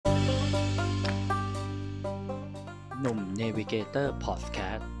หนุ่มเนวิเกเตอร์พอดแค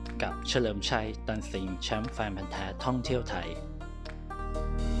สต์กับเฉลิมชัยตันสิงห์แชมป์แฟนพันธุ์แท้ท่องเที่ยวไทย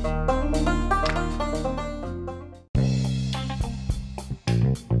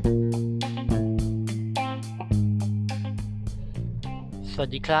สวัส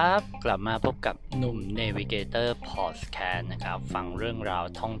ดีครับกลับมาพบกับหนุ่มเนวิเกเตอร์พอดแคสต์นะครับฟังเรื่องราว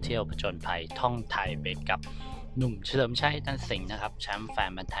ท่องเที่ยวผจญภัยท่องไทยไปกับหนุ่มเฉลิมชัยตันสิงห์นะครับแชมป์แฟ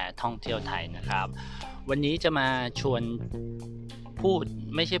นพันธุ์แท้ท่องเที่ยวไทยนะครับวันนี้จะมาชวนพูด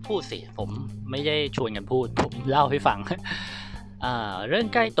ไม่ใช่พูดสิผมไม่ได้ชวนกันพูดผมเล่าให้ฟัง เรื่อง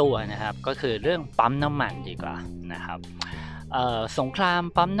ใกล้ตัวนะครับก็คือเรื่องปั๊มน้ำมันดีกว่านะครับสงคราม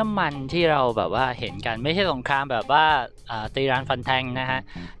ปั๊มน้ำมันที่เราแบบว่าเห็นกันไม่ใช่สงครามแบบว่าตีรันฟันแทงนะฮะ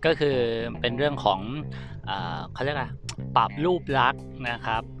ก็คือเป็นเรื่องของเขาเรียกว่าปรับรูปลักษณ์นะค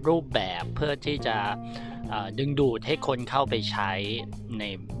รับรูปแบบเพื่อที่จะดึงดูดให้คนเข้าไปใช้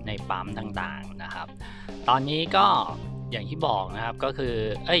ในปั๊มต่างๆนะครับตอนนี้ก็อย่างที่บอกนะครับก็คือ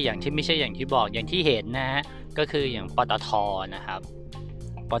อย่างที่ไม่ใช่อย่างที่บอกอย่างที่เห็นนะฮะก็คืออย่างปตท.นะครับ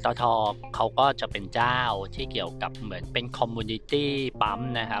ปตท.เขาก็จะเป็นเจ้าที่เกี่ยวกับเหมือนเป็นคอมมูนิตี้ปั๊ม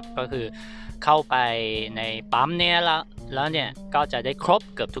นะครับก็คือเข้าไปในปั๊มเนี้ยแล้วเนี่ยก็จะได้ครบ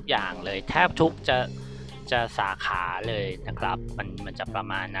เกือบทุกอย่างเลยแทบทุกจะสาขาเลยนะครับมันจะประ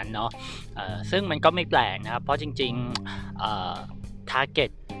มาณนั้นเนาะซึ่งมันก็ไม่แปลกนะครับเพราะจริงๆ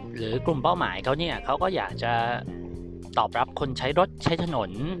target หรือกลุ่มเป้าหมายเขาเนี่ยเขาก็อยากจะตอบรับคนใช้รถใช้ถนน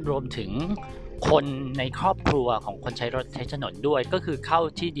รวมถึงคนในครอบครัวของคนใช้รถใช้ถนนด้วยก็คือเข้า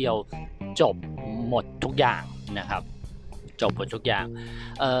ที่เดียวจบหมดทุกอย่างนะครับจบหมดทุกอย่าง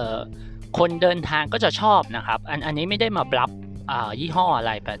คนเดินทางก็จะชอบนะครับอันนี้ไม่ได้มาบลับยี่ห้ออะไ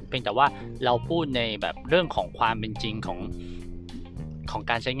รเป็นแต่ว่าเราพูดในแบบเรื่องของความเป็นจริงของ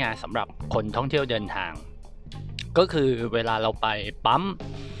การใช้งานสำหรับคนท่องเที่ยวเดินทางก็คือเวลาเราไปปั๊ม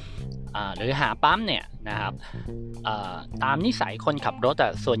หรือหาปั๊มเนี่ยนะครับตามนิสัยคนขับรถ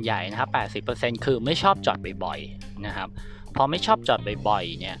ส่วนใหญ่นะครับ 80% คือไม่ชอบจอดบ่อยๆนะครับพอไม่ชอบจอดบ่อย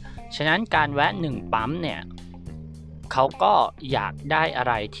ๆเนี่ยฉะนั้นการแวะ1ปั๊มเนี่ยเขาก็อยากได้อะ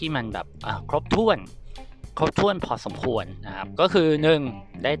ไรที่มันแบบครบถ้วนพอสมควรนะครับก็คือ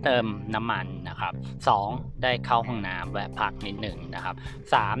1ได้เติมน้ำมันนะครับ2ได้เข้าห้องน้ำแวะพักนิดหนึ่งนะครับ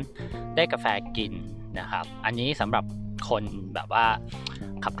3ได้กาแฟกินนะครับอันนี้สำหรับคนแบบว่า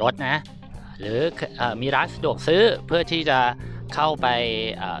ขับรถนะหรือมีร้านสะดวกซื้อเพื่อที่จะเข้าไป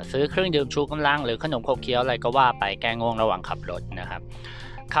ซื้อเครื่องดื่มชูกำลังหรือขนมขบเคี้ยวอะไรก็ว่าไปแก้ง่วงระหว่างขับรถนะครับ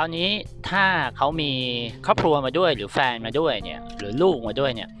คราวนี้ถ้าเขามีครอบครัวมาด้วยหรือแฟนมาด้วยเนี่ยหรือลูกมาด้ว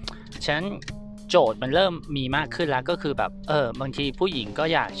ยเนี่ยฉะนั้นโจทย์มันเริ่มมีมากขึ้นแล้วก็คือแบบบางทีผู้หญิงก็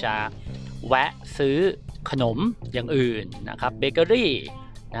อยากจะแวะซื้อขนมอย่างอื่นนะครับเบเกอรี่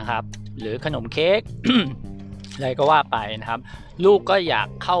นะครับหรือขนมเค้ก อะไรก็ว่าไปนะครับลูกก็อยาก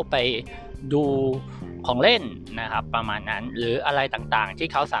เข้าไปดูของเล่นนะครับประมาณนั้นหรืออะไรต่างๆที่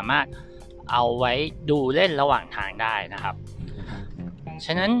เขาสามารถเอาไว้ดูเล่นระหว่างทางได้นะครับฉ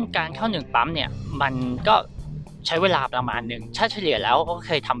ะนั้นการเข้า1ปั๊มเนี่ยมันก็ใช้เวลาประมาณหนึ่งเฉลี่ยแล้วก็เ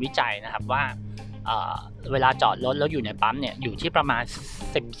คยทำวิจัยนะครับว่าเวลาจอดรถแล้วอยู่ในปั๊มเนี่ยอยู่ที่ประมาณ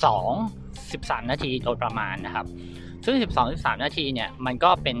12-13 นาทีโดยประมาณนะครับซึ่ง12-13 นาทีเนี่ยมันก็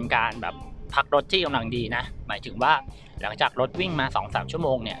เป็นการแบบพักรถที่กำลังดีนะหมายถึงว่าหลังจากรถวิ่งมา 2-3 ชั่วโม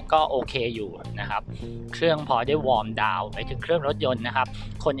งเนี่ยก็โอเคอยู่นะครับเครื่องพอได้วอร์มดาวน์ไปถึงเครื่องรถยนต์นะครับ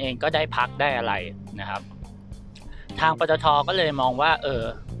คนเองก็ได้พักได้อะไรนะครับทางปตท.ก็เลยมองว่า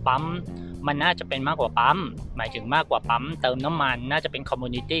ปั๊มมันน่าจะเป็นมากกว่าปั๊มหมายถึงมากกว่าปั๊มเติมน้ำมันน่าจะเป็นคอมมู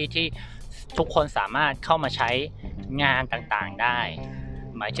นิตี้ที่ทุกคนสามารถเข้ามาใช้งานต่างๆได้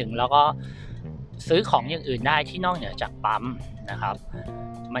หมายถึงแล้วก็ซื้อของอย่างอื่นได้ที่นอกเหนือจากปั๊มนะครับ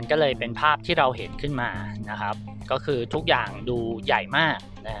มันก็เลยเป็นภาพที่เราเห็นขึ้นมานะครับก็คือทุกอย่างดูใหญ่มาก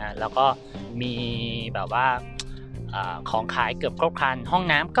นะฮะแล้วก็มีแบบว่าของขายเกือบครบครันห้อง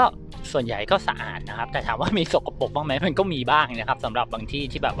น้ำก็ส่วนใหญ่ก็สะอาดนะครับแต่ถามว่ามีสกปรกบ้างไหมมันก็มีบ้างนะครับสำหรับบางที่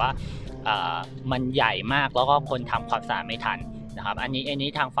ที่แบบว่ามันใหญ่มากแล้วก็คนทำความสะอาดไม่ทันนะครับอันนี้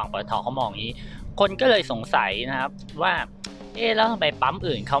ทางฝั่งปตท.เขามองอย่างนี้คนก็เลยสงสัยนะครับว่าแล้วทำไมปั๊ม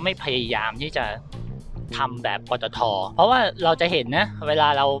อื่นเขาไม่พยายามที่จะทำแบบปตท.เพราะว่าเราจะเห็นนะเวลา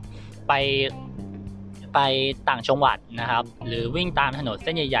เราไปต่างจังหวัดนะครับหรือวิ่งตามถนนเ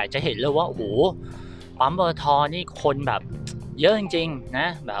ส้นใหญ่ๆจะเห็นเลยว่าโอ้โหปั๊มปตท.นี่คนแบบเยอะจริงๆนะ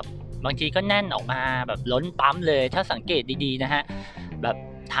แบบบางทีก็แน่นออกมาแบบล้นปั๊มเลยถ้าสังเกตดีๆนะฮะแบบ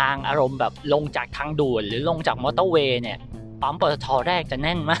ทางอารมณ์แบบลงจากทางด่วนหรือลงจากมอเตอร์เวย์เนี่ยปั๊มปตท.แรกจะแ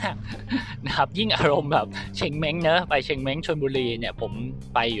น่นมากนะครับยิ่งอารมณ์แบบเชงเม้งเนอะไปเชงเม้งชลบุรีเนี่ยผม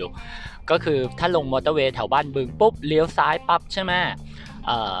ไปอยู่ก็คือถ้าลงมอเตอร์เวย์แถวบ้านบึงปุ๊บเลี้ยวซ้ายปั๊บใช่ไหม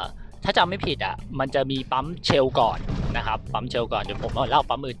ถ้าจำไม่ผิดอ่ะมันจะมีปั๊มเชลก่อนนะครับปั๊มเชลก่อนเดี๋ยวผมเล่า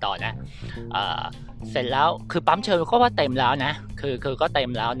ปั๊มอื่นต่อนะเสร็จแล้วคือปั๊มเชลก็ว่าเต็มแล้วนะคือก็เต็ม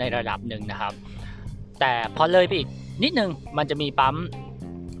แล้วในระดับหนึ่งนะครับแต่พอเลยไปอีกนิดนึงมันจะมีปั๊ม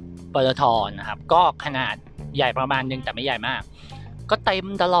ปตท.นะครับก็ขนาดใหญ่ประมาณนึงแต่ไม่ใหญ่มากก็เต็ม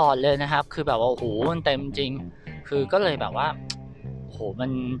ตลอดเลยนะครับคือแบบว่าโอ้โหมันเต็มจริงคือก็เลยแบบว่าโหมั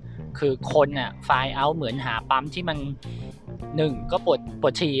นคือคนน่ะไฟล์เอาเหมือนหาปั๊มที่มัน1ก็ป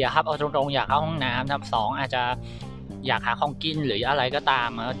วดฉี่ครับเอาตรงๆอยากเข้าห้องน้ำนะครับ2อาจจะอยากหาของกินหรืออะไรก็ตาม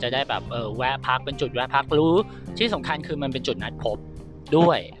จะได้แบบแวะพักเป็นจุดแวะพักรู้ที่สำคัญคือมันเป็นจุดนัดพบด้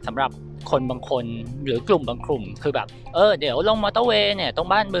วยสำหรับคนบางคนหรือกลุ่มบางกลุ่มคือแบบเดี๋ยวลงมอเตอร์เวย์เนี่ยตรง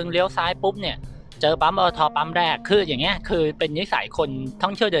บ้านมึงเลี้ยวซ้ายปุ๊บเนี่ยเจอปั๊มปตท.ปั๊มแรกคืออย่างเงี้ยคือเป็นนิสัยคนท่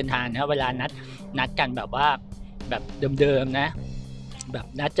องเที่ยวเดินทางนะเวลานัดกันแบบว่าแบบเดิมๆนะแบบ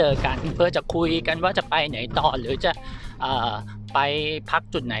นัดเจอกันเพื่อจะคุยกันว่าจะไปไหนต่อหรือจะไปพัก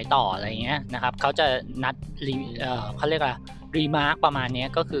จุดไหนต่ออะไรเงี้ยนะครับเขาจะนัดเขาเรียกอะไรรีมาร์คประมาณนี้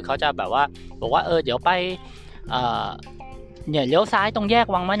ก็คือเขาจะแบบว่าบอกว่าเดี๋ยวไปเนี่ยเลี้ยวซ้ายตรงแยก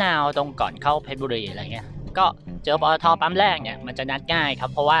วังมะนาวตรงก่อนเข้าเพชรบุรีอะไรเงี้ยก็เจอปตท.ปั๊มแรกเนี่ยมันจะนัดง่ายครั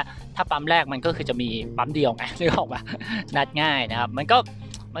บเพราะว่าถ้าปั๊มแรกมันก็คือจะมีปั๊มเดียวไงนึกออกป่ะนัดง่ายนะครับมันก็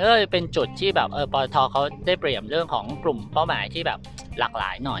เป็นจุดที่แบบปตท.เขาได้เปรียบเรื่องของกลุ่มเป้าหมายที่แบบหลากหล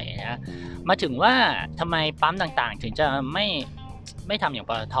ายหน่อยนะมาถึงว่าทำไมปั๊มต่างๆถึงจะไม่ทำอย่าง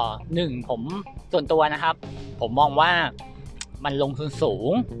ปตท.ผมส่วนตัวนะครับผมมองว่ามันลงทุนสู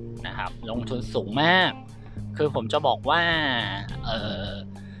งนะครับลงทุนสูงมากคือผมจะบอกว่า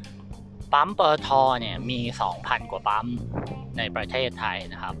ปั๊มปตท.เนี่ยมี 2,000 กว่าปั๊มในประเทศไทย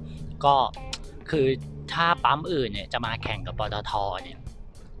นะครับก็คือถ้าปั๊มอื่นเนี่ยจะมาแข่งกับปตท.เนี่ย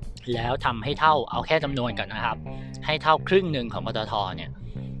แล้วทำให้เท่าเอาแค่จำนวนก่อนนะครับให้เท่าครึ่งหนึ่งของปตท.เนี่ย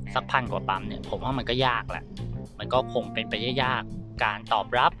สัก1,000 กว่าปั๊มเนี่ยผมว่ามันก็ยากแหละมันก็คงเป็นไปได้ยากการตอบ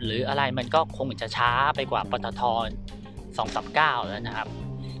รับหรืออะไรมันก็คงจะช้าไปกว่าปตท. 239แล้วนะครับ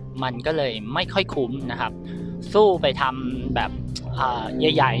มันก็เลยไม่ค่อยคุ้มนะครับสู้ไปทำแบบ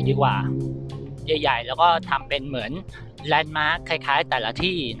ใหญ่ๆดีกว่าใหญ่ๆแล้วก็ทำเป็นเหมือนแลนด์มาร์คคล้ายๆแต่ละ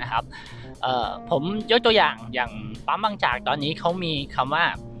ที่นะครับผมยกตัวอย่างปั๊มบางจากตอนนี้เขามีคำว่า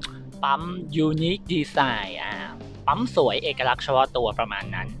ปั๊ม unique design ปั๊มสวยเอกลักษณ์เฉพาะตัวประมาณ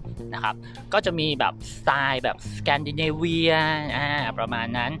นั้นนะครับก็จะมีแบบสไตล์แบบสแกนดิเนเวียประมาณ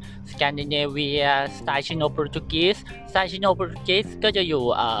นั้นสแกนดิเนเวียสไตล์ชิโนโปรตุเกสก็จะอยู่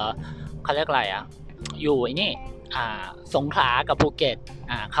เขาเรียกอะไรอยู่นี่สงขลากับภูเก็ต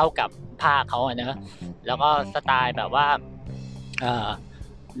เข้ากับภาคเขานะแล้วก็สไตล์แบบว่า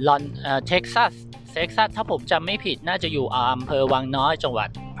เท็กซัสถ้าผมจำไม่ผิดน่าจะอยู่อำเภอวังน้อยจังหวัด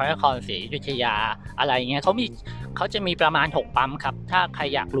พระนครศรีอยุธยาอะไรเงี้ยเขาจะมีประมาณ6ปั๊มครับถ้าใคร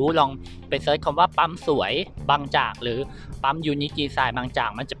อยากรู้ลองไปเซิร์ชคำว่าปั๊มสวยบางจากหรือปั๊มยูนิคดีไซน์บางจาก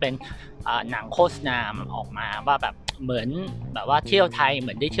มันจะเป็นหนังโฆษณาออกมาว่าแบบเหมือนแบบว่าเที่ยวไทยเห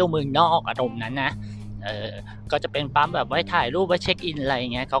มือนได้เที่ยวเมืองนอกอารมณ์นั้นนะก็จะเป็นปั๊มแบบไว้ถ่ายรูปไว้เช็คอินอะไร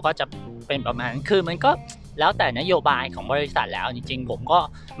เงี้ยเขาก็จะเป็นประมาณคือมันก็แล้วแต่นโยบายของบริษัทแล้วจริงๆผมก็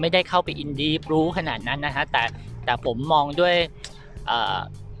ไม่ได้เข้าไปอินดีรู้ขนาดนั้นนะฮะแต่ผมมองด้วย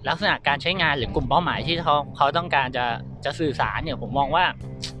ลักษณะการใช้งานหรือกลุ่มเป้าหมายที่เขาต้องการจะสื่อสารเนี่ยผมมองว่า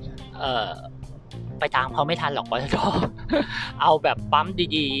ไปตามเขาไม่ทันหรอกปตท. เอาแบบปั๊ม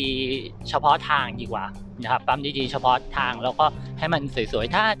ดีๆเฉพาะทางดีกว่านะครับปั๊มดีๆเฉพาะทางแล้วก็ให้มันสวย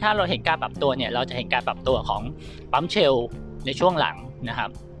ๆถ้าเราเห็นการปรับตัวเนี่ยเราจะเห็นการปรับตัวของปั๊มเชลในช่วงหลังนะครับ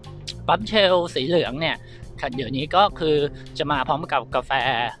ปั๊มเชลสีเหลืองเนี่ยเดี๋ยวนี้ก็คือจะมาพร้อมกับกาแฟ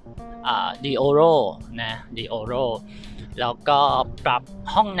ดีโอโรนะดีโอโรแล้วก็ปรับ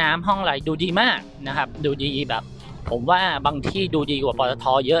ห้องน้ำห้องอะไรดูดีมากนะครับดูดีแบบผมว่าบางที่ดูดีกว่าปตท.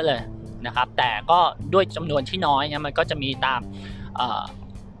เยอะเลยนะครับแต่ก็ด้วยจำนวนที่น้อยเนี่ยมันก็จะมีตาม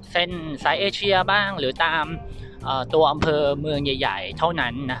เส้นสายเอเชียบ้างหรือตามตัวอำเภอเมืองใหญ่ๆเท่า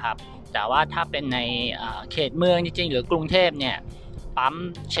นั้นนะครับแต่ว่าถ้าเป็นในเขตเมืองจริงๆหรือกรุงเทพเนี่ยปั๊ม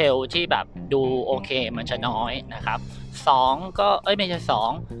เชลที่แบบดูโอเคมันจะน้อยนะครับ2ก็ไม่ใช่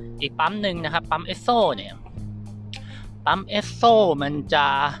2อีกปั๊มหนึ่งนะครับปั๊มเอสโซเนี่ยปั๊มเอสโซมันจะ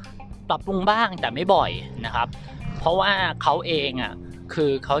ปรับปรุงบ้างแต่ไม่บ่อยนะครับเพราะว่าเขาเองคื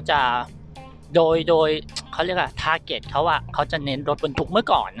อเขาจะโดยเขาเรียกว่าทาร์เก็ตเขาจะเน้นรถบรรทุกเมื่อ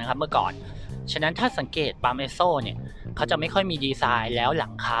ก่อนฉะนั้นถ้าสังเกตปั๊มเอสโซเนี่ยเขาจะไม่ค่อยมีดีไซน์แล้วหลั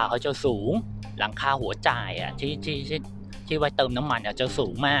งคาเขาจะสูงหลังคาหัวจ่ายที่ไว้เติมน้ำมันจะสู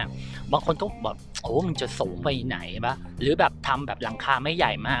งมากบางคนก็แบบโอ้มันจะสูงไปไหนปะหรือแบบทำแบบหลังคาไม่ให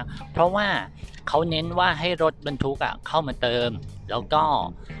ญ่มากเพราะว่าเขาเน้นว่าให้รถบรรทุกเข้ามาเติมแล้วก็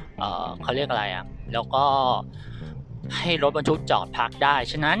เขาเรียกอะไรแล้วก็ให้รถบรรทุกจอดพักได้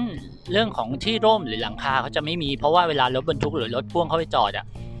ฉะนั้นเรื่องของที่ร่มหรือหลังคาเขาจะไม่มีเพราะว่าเวลารถบรรทุกหรือรถพ่วงเข้าไปจอด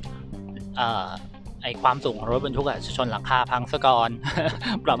ไอความสูงของรถบรรทุกชนหลังคาพังซะก่อน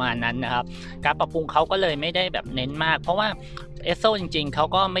ประมาณนั้นนะครับการปรับปรุงเขาก็เลยไม่ได้แบบเน้นมากเพราะว่าเอสโซจริงๆเขา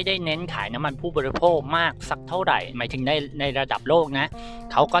ก็ไม่ได้เน้นขายน้ำมันผู้บริโภคมากสักเท่าไหร่หมายถึงในระดับโลกนะ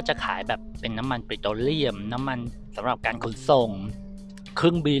เขาก็จะขายแบบเป็นน้ำมันปิโตรเลียมน้ำมันสำหรับการขนส่งเค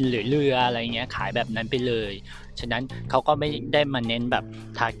รื่องบินหรือเรืออะไรเงี้ยขายแบบนั้นไปเลยฉะนั้นเขาก็ไม่ได้มาเน้นแบบ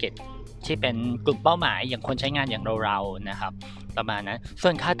ทาร์เก็ตที่เป็นกลุ่มเป้าหมายอย่างคนใช้งานอย่างเราๆนะครับประมาณนั้นส่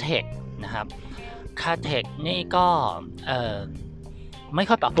วนค่าเทคนะครับค่าเทคนี่ก็ไม่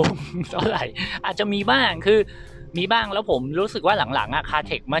ค่อยปรับปรุงเท่าไหร่อาจจะมีบ้างคือมีบ้างแล้วผมรู้สึกว่าหลังๆค่า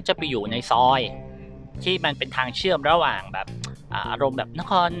เทคมันจะไปอยู่ในซอยที่มันเป็นทางเชื่อมระหว่างแบบอารมณ์แบบน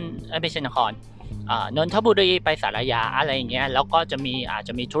ครไม่ใช่นครนนทบุรีไปสารยาอะไรอย่างเงี้ยแล้วก็อาจจ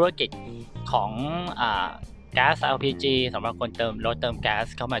ะมีธุรกิจของแก๊ส LPG สำหรับคนเติมแก๊ส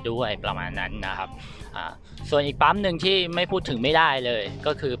เข้ามาด้วยประมาณนั้นนะครับส่วนอีกปั๊มหนึ่งที่ไม่พูดถึงไม่ได้เลย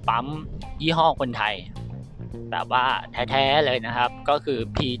ก็คือปั๊มยี่ห้อคนไทยแบบว่าแท้ๆเลยนะครับก็คือ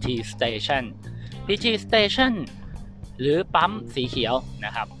PT Station PT Station หรือปั๊มสีเขียวน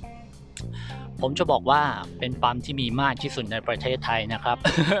ะครับผมจะบอกว่าเป็นปั๊มที่มีมากที่สุดในประเทศไทยนะครับ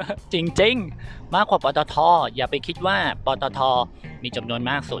จริงๆมากกว่าปตท.อย่าไปคิดว่าปตท.มีจำนวน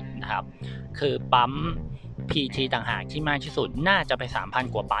มากสุดนะครับคือปั๊ม PT ต่างหากที่มากที่สุดน่าจะไป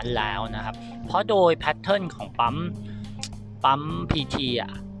 3,000 กว่าปั๊มแล้วนะครับเพราะโดยแพทเทิร์นของปั๊ม PT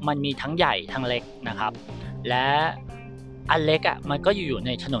มันมีทั้งใหญ่ทั้งเล็กนะครับและอันเล็กมันก็อยู่ใ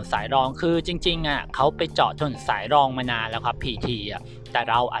นถนนสายรองคือจริงๆเขาไปเจาะถนนสายรองมานานแล้วครับ PT แต่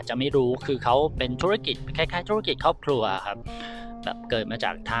เราอาจจะไม่รู้คือเขาเป็นธุรกิจคล้ายๆธุรกิจครอบครัวครับแบบเกิดมาจ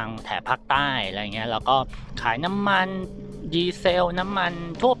ากทางแถบภาคใต้อะไรเงี้ยแล้วก็ขายน้ำมันดีเซลน้ำมัน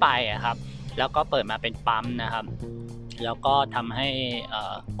ทั่วไปครับแล้วก็เปิดมาเป็นปั๊มนะครับแล้วก็ทำให้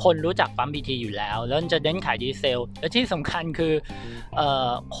คนรู้จักปั๊ม PT อยู่แล้วแล้วจะเน้นขายดีเซลและที่สำคัญคือ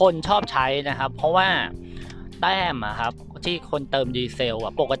คนชอบใช้นะครับเพราะว่าแต้มครับที่คนเติมดีเซล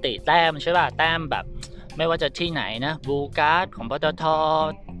ปกติแต้มใช่ป่ะแต้มแบบไม่ว่าจะที่ไหนนะบูการ์ดของปตท.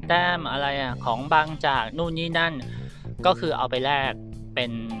แต้มอะไรของบางจากนู่นนี่นั่นก็คือเอาไปแลกเ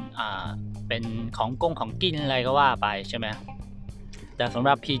ป็นของกินอะไรก็ว่าไปใช่ไหมแต่สำห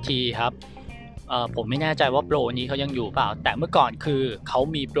รับ PT ครับผมไม่แน่ใจว่าโปรนี้เขายังอยู่เปล่าแต่เมื่อก่อนคือเขา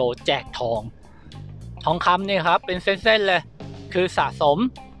มีโปรแจกทองคำเนี่ยครับเป็นเส้นๆเลยคือสะสม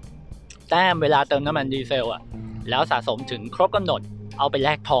แต้มเวลาเติมน้ำมันดีเซลแล้วสะสมถึงครบกำหนดเอาไปแล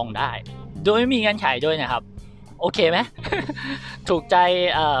กทองได้โดยไม่มีเงื่อนไขด้วยนะครับโอเคไหม ถูกใจ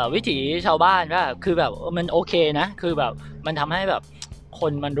วิถีชาวบ้านว่าคือแบบมันโอเคนะคือแบบมันทำให้แบบค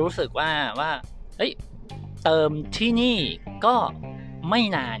นมันรู้สึกว่าเฮ้ยเติมที่นี่ก็ไม่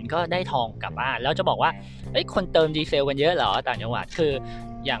นานก็ได้ทองกลับบ้านแล้วจะบอกว่าคนเติมดีเซลกันเยอะเหรอต่างจังหวัดคือ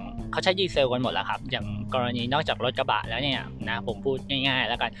อย่างเขาใช้ดีเซลกันหมดแล้วครับอย่างกรณีนอกจากรถกระบะแล้วเนี่ยนะผมพูดง่ายๆ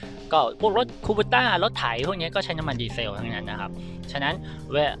แล้วกันก็พวกรถคูบูต้ารถไถพวกนี้ก็ใช้น้ำมันดีเซลทั้งนั้นนะครับฉะนั้น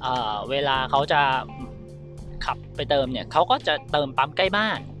เวลาเขาจะขับไปเติมเนี่ยเขาก็จะเติมปั๊มใกล้บ้า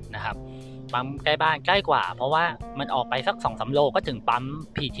นนะครับปั๊มใกล้บ้านใกล้กว่าเพราะว่ามันออกไปสัก 2-3 โลก็ถึงปั๊ม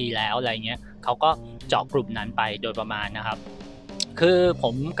PT แล้วอะไรเงี้ยเขาก็เจาะกลุ่มนั้นไปโดยประมาณนะครับคือผ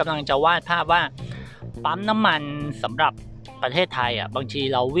มกำลังจะวาดภาพว่าปั๊มน้ำมันสำหรับประเทศไทยบางที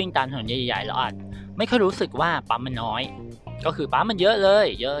เราวิ่งตามถนนใหญ่ๆเราอาจไม่ค่อยรู้สึกว่าปั๊มมันน้อยก็คือปั๊มมันเยอะเลย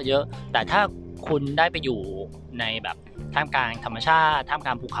เยอะแต่ถ้าคุณได้ไปอยู่ในแบบท่ามกลางธรรมชาติท่ามกล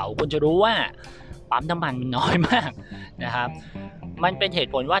างภูเขาคุณจะรู้ว่าปั๊มน้ำมันน้อยมากนะครับมันเป็นเห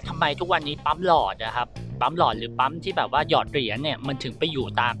ตุผลว่าทำไมทุกวันนี้ปั๊มหลอดนะครับปั๊มหลอดหรือปั๊มที่แบบว่าหยอดเหรียญเนี่ยมันถึงไปอยู่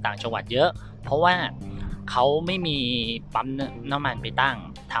ตามต่างจังหวัดเยอะเพราะว่าเขาไม่มีปั๊มน้ำมันไปตั้ง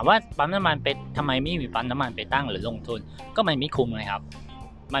ถามว่าปั๊มน้ำมันไปทำไมไม่มีปั๊มน้ำมันไปตั้งหรือลงทุนก็มันไม่คุ้มเลยครับ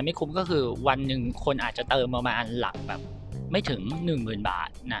มันไม่คุ้มก็คือวันหนึ่งคนอาจจะเติมประมาณหลักแบบไม่ถึง 10,000 บาท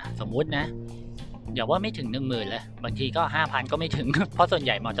นะสมมุตินะอย่าว่าไม่ถึง 10,000 เลยบางทีก็ 5,000 ก็ไม่ถึง เพราะส่วนให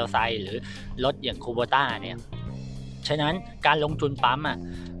ญ่มอเตอร์ไซค์หรือรถอย่างคูโบต้าเนี่ยฉะนั้นการลงทุนปั๊ม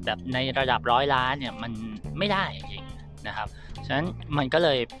แบบในระดับ100 ล้านเนี่ยมันไม่ได้จริงนะครับฉะนั้นมันก็เล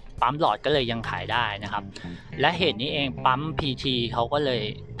ยปั๊มหลอดก็เลยยังขายได้นะครับและเหตุนี้เองปั๊ม PT เขาก็เลย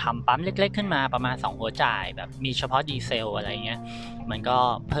ทำปั๊มเล็กๆขึ้นมาประมาณ2หัวจ่ายแบบมีเฉพาะดีเซลอะไรเงี้ยมันก็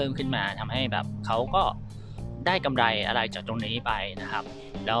เพิ่มขึ้นมาทำให้แบบเขาก็ได้กำไรอะไรจากตรงนี้ไปนะครับ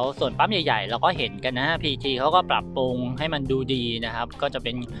แล้วส่วนปั๊มใหญ่ๆเราก็เห็นกันนะ PT เขาก็ปรับปรุงให้มันดูดีนะครับก็จะเ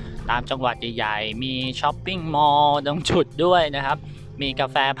ป็นตามจังหวัดใหญ่ๆมีช้อปปิ้งมอลล์ตรงจุดด้วยนะครับมีกา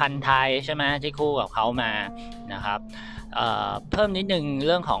แฟพันธุ์ไทยใช่ไหมที่คู่กับเขามานะครับเพิ่มนิดนึงเ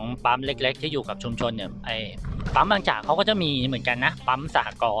รื่องของปั๊มเล็กๆที่อยู่กับชุมชนเนี่ยปั๊มบางจากเขาก็จะมีเหมือนกันนะปั๊มสห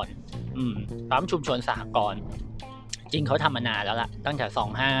กรณ์ปั๊มชุมชนสหกรณ์ จริงเขาทำมานานแล้วล่ะตั้งแต่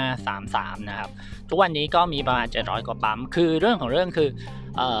2533นะครับทุกวันนี้ก็มีประมาณ700กว่าปั๊มคือเรื่องของเรื่องคือ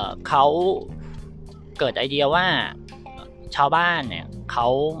เขาเกิดไอเดียว่าชาวบ้านเนี่ยเขา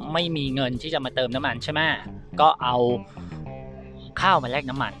ไม่มีเงินที่จะมาเติมน้ำมันใช่ไหมก็เอาข้าวมาแลก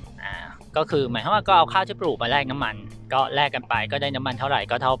น้ำมันก็คือหมายความว่าก็เอาข้าวที่ปลูกมาแลกน้ำมันก็แลกกันไปก็ได้น้ำมันเท่าไหร่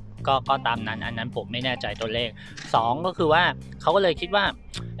ก็ตามนั้นอันนั้นผมไม่แน่ใจตัวเลข2ก็คือว่าเขาก็เลยคิดว่า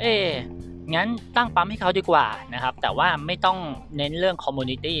งั้นตั้งปั๊มให้เขาดีกว่านะครับแต่ว่าไม่ต้องเน้นเรื่องคอมมู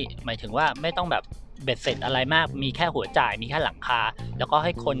นิตี้หมายถึงว่าไม่ต้องแบบเบ็ดเสร็จอะไรมากมีแค่หัวจ่ายมีแค่หลังคาแล้วก็ใ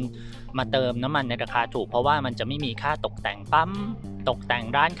ห้คนมาเติมน้ำมันในราคาถูกเพราะว่ามันจะไม่มีค่าตกแต่งปั๊มตกแต่ง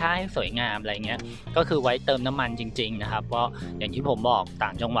ร้านค้าให้สวยงามอะไรเงี้ยก็คือไว้เติมน้ำมันจริงๆนะครับเพราะอย่างที่ผมบอกต่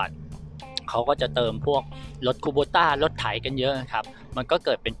างจังหวัดเขาก็จะเติมพวกรถคูโบต้ารถไถกันเยอะครับมันก็เ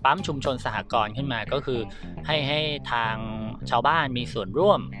กิดเป็นปั๊มชุมชนสหกรณ์ขึ้นมาก็คือให้ทางชาวบ้านมีส่วนร่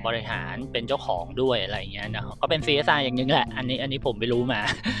วมบริหารเป็นเจ้าของด้วยอะไรเงี้ยนะครับก็เป็น CSR อย่างนึงแหละอันนี้ผมไปรู้มา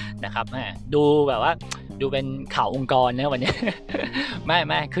นะครับดูแบบว่าดูเป็นข่าวองค์กรนะวันนี้ ไ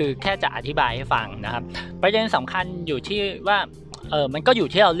ม่คือแค่จะอธิบายให้ฟังนะครับประเด็นสำคัญอยู่ที่ว่ามันก็อยู่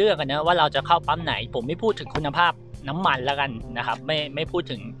ที่เราเลือกกันนะว่าเราจะเข้าปั๊มไหนผมไม่พูดถึงคุณภาพน้ำมันแล้วกันนะครับไม่พูด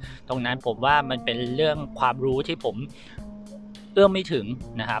ถึงตรงนั้นผมว่ามันเป็นเรื่องความรู้ที่ผมเอื้อมไม่ถึง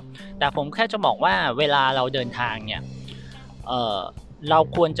นะครับแต่ผมแค่จะบอกว่าเวลาเราเดินทางเนี่ยเรา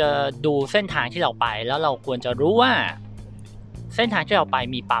ควรจะดูเส้นทางที่เราไปแล้วเราควรจะรู้ว่าเส้นทางที่เราไป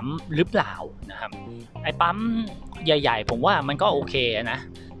มีปั๊มหรือเปล่านะครับไอ้ปั๊มใหญ่ๆผมว่ามันก็โอเคนะ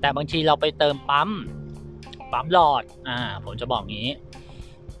แต่บางทีเราไปเติมปั๊มหลอดผมจะบอกงี้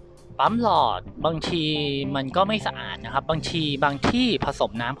ปั๊มหลอดบางทีมันก็ไม่สะอาดนะครับบางที่ผส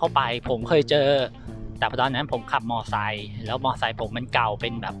มน้ำเข้าไปผมเคยเจอแต่ตอนนั้นผมขับมอไซค์แล้วมอไซค์ผมมันเก่าเป็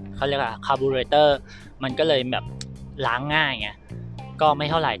นแบบเขาเรียกว่าคาร์บูเรเตอร์มันก็เลยแบบล้างง่ายไงก็ไม่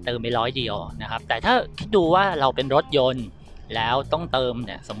เท่าไหร่เติมไป100เดียวนะครับแต่ถ้าคิดดูว่าเราเป็นรถยนต์แล้วต้องเติมเ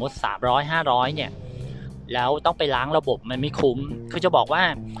นี่ยสมมติ300-500เนี่ยแล้วต้องไปล้างระบบมันไม่คุ้มคือจะบอกว่า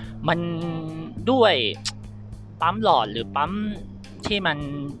มันด้วยปั๊มหลอดหรือปั๊มที่มัน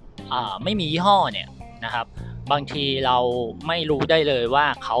ไม่มียี่ห้อเนี่ยนะครับบางทีเราไม่รู้ได้เลยว่า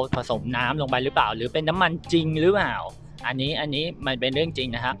เขาผสมน้ำลงไปหรือเปล่าหรือเป็นน้ำมันจริงหรือเปล่าอันนี้มันเป็นเรื่องจริง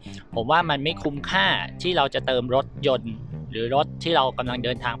นะครับผมว่ามันไม่คุ้มค่าที่เราจะเติมรถยนต์หรือรถที่เรากำลังเ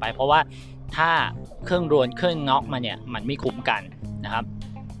ดินทางไปเพราะว่าถ้าเครื่องรวนเครื่องน็อกมาเนี่ยมันไม่คุ้มกันนะครับ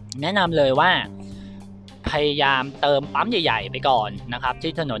แนะนำเลยว่าพยายามเติมปั๊มใหญ่ๆไปก่อนนะครับ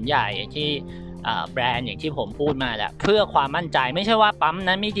ที่ถนนใหญ่ที่แบรนด์อย่างที่ผมพูดมาแหละเพื่อความมั่นใจไม่ใช่ว่าปั๊ม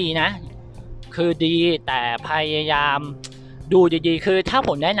นั้นไม่ดีนะคือดีแต่พยายามดูดีๆคือถ้าผ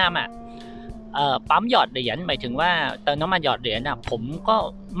มแนะนำปั๊มหยอดเหรียญหมายถึงว่าเติมน้ำมันหยอดเหรียญผมก็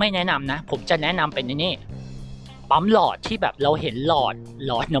ไม่แนะนำนะผมจะแนะนำเป็นนี่ปั๊มหลอดที่แบบเราเห็นหล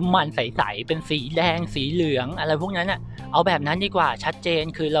อดน้ำมันใสๆเป็นสีแดงสีเหลืองอะไรพวกนั้นเอาแบบนั้นดีกว่าชัดเจน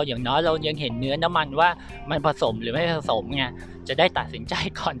คือเราอย่างน้อยเรายังเห็นเนื้อน้ำมันว่ามันผสมหรือไม่ผสมไงจะได้ตัดสินใจ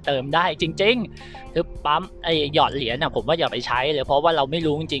ก่อนเติมได้จริงๆคือปั๊มหยอดเหรียญผมว่าอย่าไปใช้เลยเพราะว่าเราไม่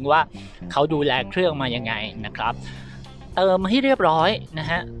รู้จริงๆว่าเขาดูแลเครื่องมายังไงนะครับเติมให้เรียบร้อยนะ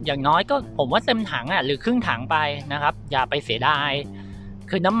ฮะอย่างน้อยก็ผมว่าเต็มถังหรือครึ่งถังไปนะครับอย่าไปเสียดาย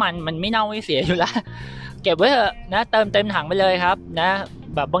คือน้ำมันไม่เน่าไม่เสียอยู่แล้วเก็บไว้เถอะนะเติมเต็มถังไปเลยครับนะ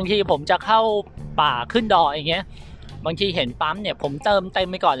แบบบางทีผมจะเข้าป่าขึ้นดอยอย่างเงี้ยบางทีเห็นปั๊มเนี่ยผมเติมเต็ม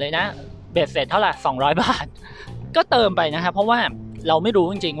ไปก่อนเลยนะเบ็ดเสร็จเท่าไหร่200 บาทก็เติมไปนะครับเพราะว่าเราไม่รู้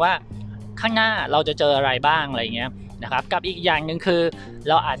จริงๆว่าข้างหน้าเราจะเจออะไรบ้างอะไรเงี้ยนะครับกับอีกอย่างหนึ่งคือ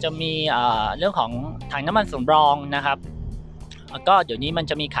เราอาจจะมีเรื่องของถังน้ำมันสำรองนะครับก็เดี๋ยวนี้มัน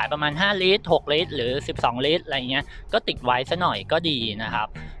จะมีขายประมาณ5ลิตร6ลิตรหรือ12ลิตรอะไรเงี้ยก็ติดไว้ซะหน่อยก็ดีนะครับ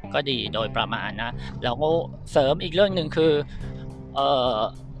ก็ดีโดยประมาณนะแล้วก็เสริมอีกเรื่องหนึ่งคือ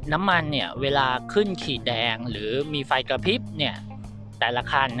น้ำมันเนี่ยเวลาขึ้นขีดแดงหรือมีไฟกระพริบเนี่ยแต่ละ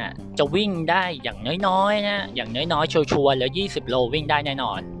คันจะวิ่งได้อย่างน้อยๆนะอย่างน้อยๆชัวร์ๆแล้ว20โลวิ่งได้แน่น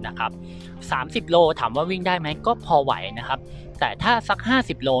อนนะครับ30โลถามว่าวิ่งได้ไหมก็พอไหวนะครับแต่ถ้าสัก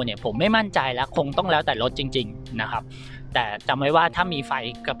50โลเนี่ยผมไม่มั่นใจแล้วคงต้องแล้วแต่รถจริงๆนะครับแต่จำไว้ว่าถ้ามีไฟ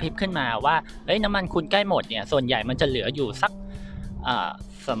กระพริบขึ้นมาว่าน้ำมันคุณใกล้หมดเนี่ยส่วนใหญ่มันจะเหลืออยู่สัก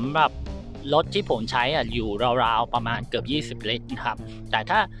สำหรับรถที่ผมใช้อยู่ราวๆประมาณเกือบ20ลิตรนะครับแต่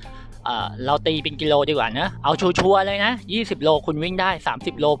ถ้าเราตีเป็นกิโลดีกว่านะเอาชัวร์เลยนะ20โลคุณวิ่งได้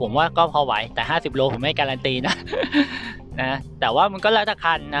30โลผมว่าก็พอไหวแต่50โลผมไม่การันตีนะนะแต่ว่ามันก็แล้วแต่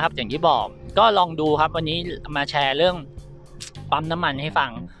คันนะครับอย่างที่บอกก็ลองดูครับวันนี้มาแชร์เรื่องปั๊มน้ำมันให้ฟั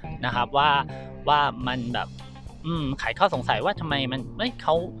งนะครับว่ามันแบบขายข้อสงสัยว่าทำไมมันเข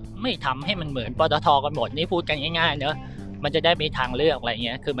าไม่ทำให้มันเหมือนปตท.กันหมดนี่พูดกันง่ายๆเนอะมันจะได้มีทางเลือกอะไรเ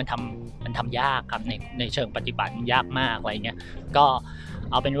งี้ยคือมันทำยากครับในเชิงปฏิบัติยากมากอะไรเงี้ยก็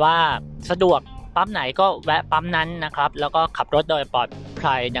เอาเป็นว่าสะดวก ปั๊มไหนก็แวะปั๊มนั้นนะครับแล้วก็ขับรถโดยปลอด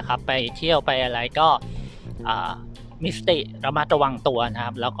ภัยนะครับไปเที่ยวไปอะไรก็มีสติระมัดระวังตัวนะค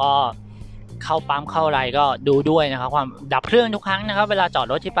รับแล้วก็เข้าปั๊มเข้าอะไรก็ดูด้วยนะครับความดับเครื่องทุกครั้งนะครับเวลาจอด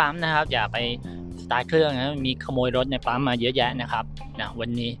รถที่ปั๊มนะครับอย่าไปสตาร์ทเครื่องนะมีขโมยรถในปั๊มมาเยอะแยะนะครับนะวัน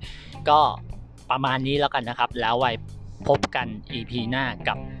นี้ก็ประมาณนี้แล้วกันนะครับแล้วไว้พบกัน EP หน้า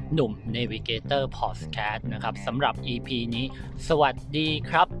กับหนุ่ม Navigator Podcast นะครับสำหรับ EP นี้สวัสดี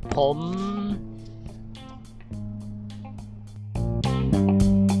ครับผม